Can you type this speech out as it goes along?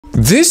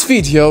This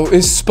video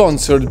is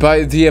sponsored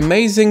by the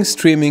amazing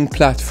streaming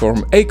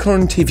platform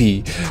Acorn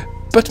TV,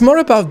 but more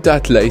about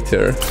that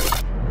later.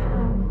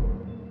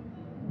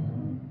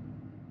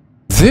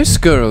 This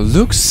girl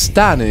looks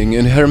stunning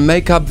in her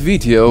makeup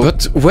video,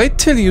 but wait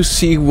till you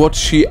see what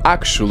she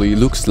actually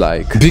looks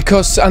like.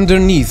 Because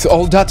underneath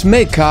all that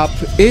makeup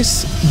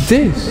is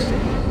this.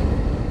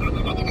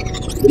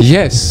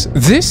 Yes,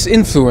 this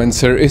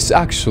influencer is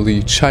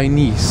actually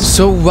Chinese.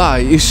 So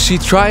why is she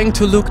trying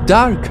to look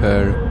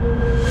darker?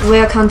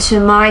 Welcome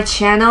to my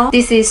channel.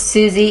 This is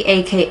Susie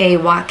aka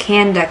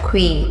Wakanda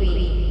Queen.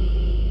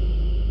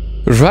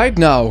 Right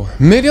now,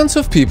 millions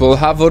of people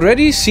have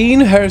already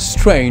seen her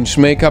strange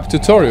makeup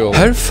tutorial.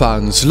 Her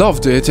fans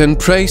loved it and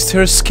praised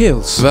her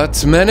skills,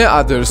 but many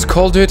others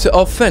called it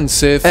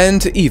offensive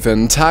and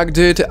even tagged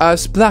it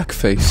as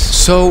blackface.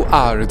 So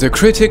are the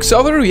critics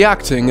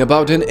overreacting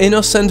about an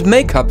innocent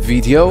makeup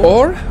video,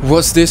 or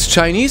was this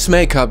Chinese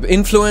makeup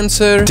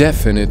influencer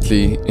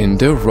definitely in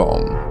the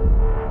wrong?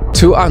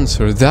 To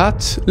answer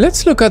that,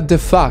 let's look at the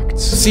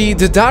facts. See,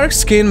 the dark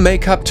skin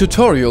makeup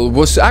tutorial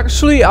was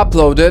actually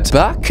uploaded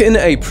back in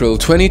April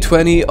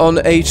 2020 on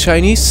a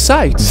Chinese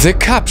site. The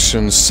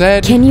caption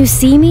said, "Can you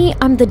see me?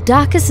 I'm the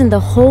darkest in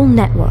the whole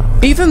network."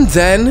 Even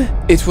then,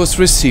 it was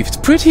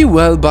received pretty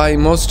well by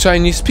most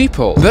Chinese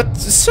people. But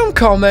some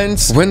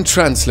comments, when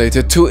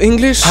translated to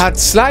English, had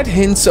slight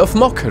hints of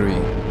mockery.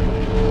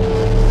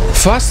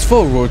 Fast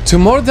forward to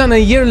more than a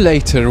year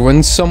later,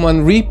 when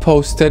someone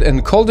reposted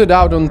and called it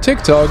out on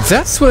TikTok,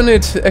 that's when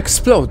it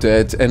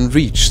exploded and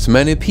reached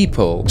many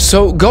people.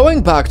 So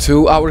going back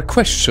to our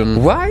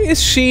question, why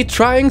is she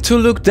trying to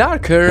look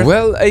darker?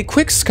 Well, a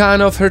quick scan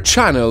of her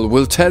channel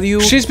will tell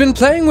you she's been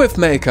playing with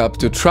makeup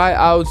to try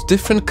out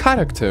different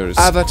characters.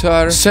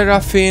 Avatar,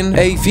 Seraphine,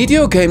 a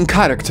video game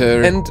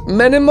character, and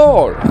many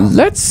more.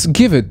 Let's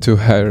give it to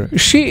her.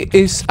 She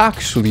is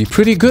actually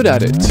pretty good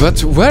at it.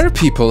 But where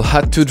people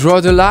had to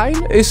draw the line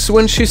is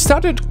when she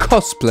started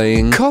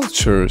cosplaying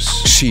cultures.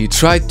 She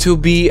tried to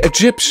be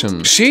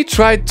Egyptian, she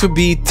tried to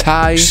be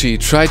Thai, she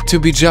tried to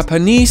be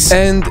Japanese,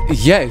 and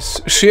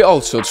yes, she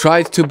also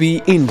tried to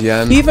be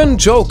Indian, even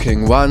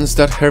joking once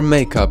that her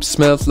makeup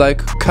smelled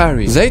like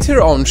curry.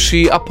 Later on,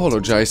 she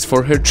apologized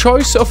for her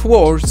choice of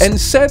words and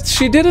said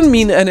she didn't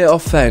mean any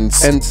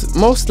offense, and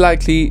most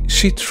likely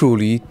she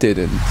truly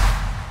didn't.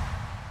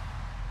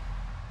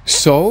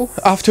 So,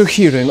 after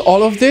hearing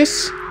all of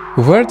this,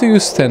 where do you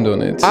stand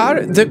on it?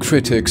 Are the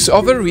critics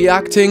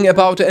overreacting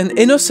about an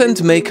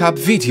innocent makeup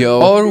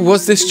video, or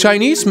was this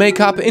Chinese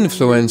makeup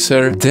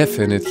influencer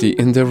definitely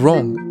in the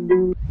wrong?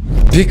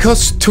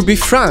 Because, to be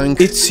frank,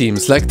 it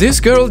seems like this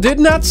girl did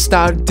not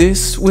start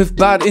this with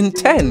bad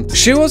intent.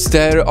 She was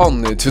there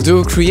only to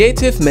do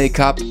creative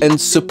makeup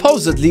and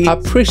supposedly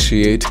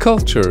appreciate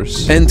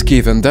cultures. And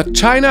given that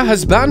China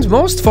has banned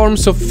most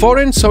forms of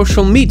foreign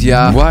social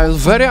media, while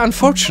very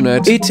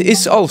unfortunate, it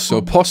is also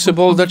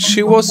possible that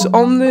she was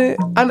only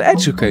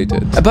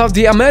uneducated about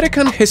the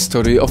American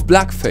history of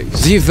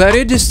blackface. The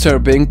very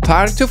disturbing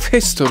part of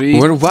history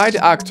where white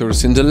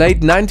actors in the late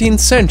 19th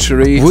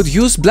century would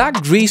use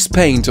black grease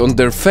paint on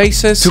their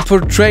faces to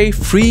portray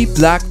free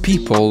black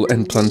people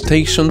and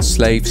plantation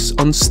slaves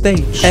on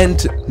stage.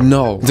 And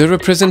no, the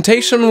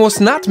representation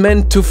was not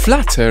meant to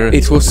flatter,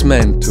 it was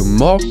meant to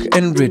mock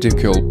and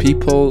ridicule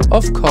people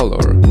of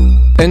color.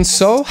 And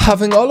so,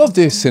 having all of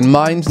this in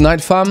mind,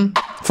 Night Fam,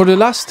 for the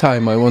last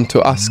time I want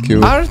to ask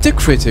you, are the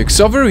critics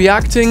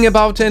overreacting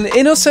about an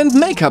innocent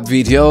makeup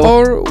video,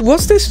 or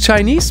was this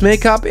Chinese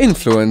makeup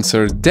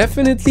influencer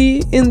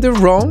definitely in the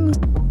wrong?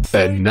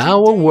 And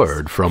now a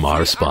word from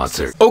our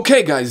sponsor.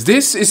 Okay guys,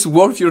 this is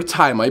worth your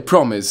time, I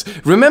promise.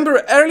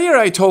 Remember earlier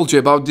I told you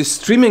about this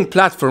streaming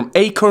platform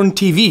Acorn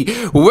TV?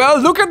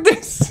 Well, look at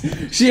this!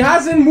 She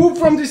hasn't moved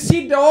from the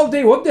seat all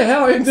day. What the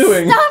hell are you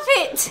doing? Stop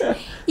it!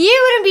 You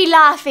wouldn't be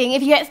laughing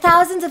if you get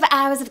thousands of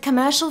hours of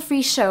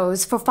commercial-free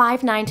shows for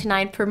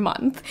 $5.99 per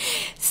month.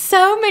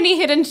 So many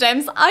hidden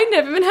gems I've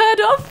never even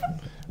heard of.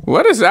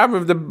 What is that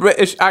with the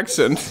British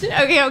accent?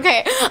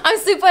 Okay. I'm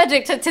super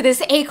addicted to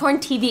this Acorn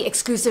TV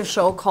exclusive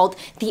show called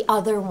The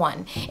Other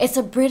One. It's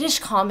a British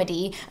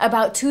comedy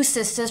about two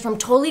sisters from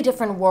totally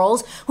different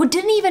worlds who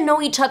didn't even know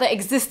each other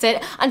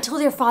existed until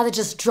their father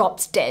just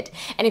dropped dead.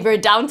 And if you're a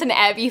Downton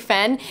Abbey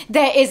fan,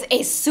 there is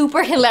a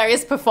super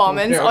hilarious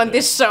performance on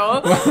this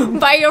show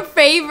by your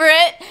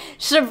favorite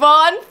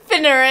Siobhan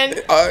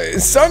Finneran.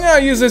 Sonia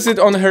uses it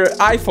on her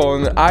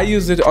iPhone, I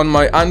use it on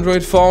my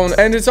Android phone,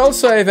 and it's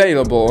also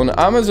available on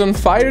Amazon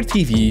Fire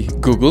TV,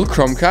 Google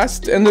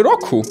Chromecast, and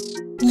Roku.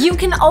 You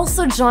can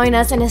also join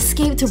us and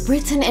escape to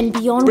Britain and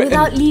beyond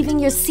without leaving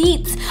your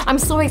seats. I'm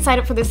so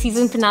excited for the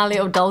season finale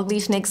of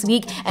Dalglish next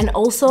week, and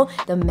also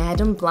the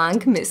Madame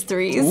Blanc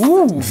mysteries.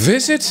 Ooh.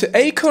 Visit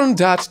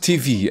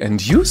acorn.tv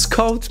and use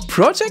code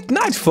Project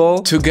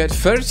Nightfall to get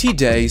 30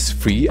 days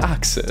free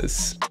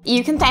access.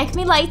 You can thank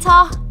me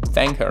later.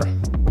 Thank her.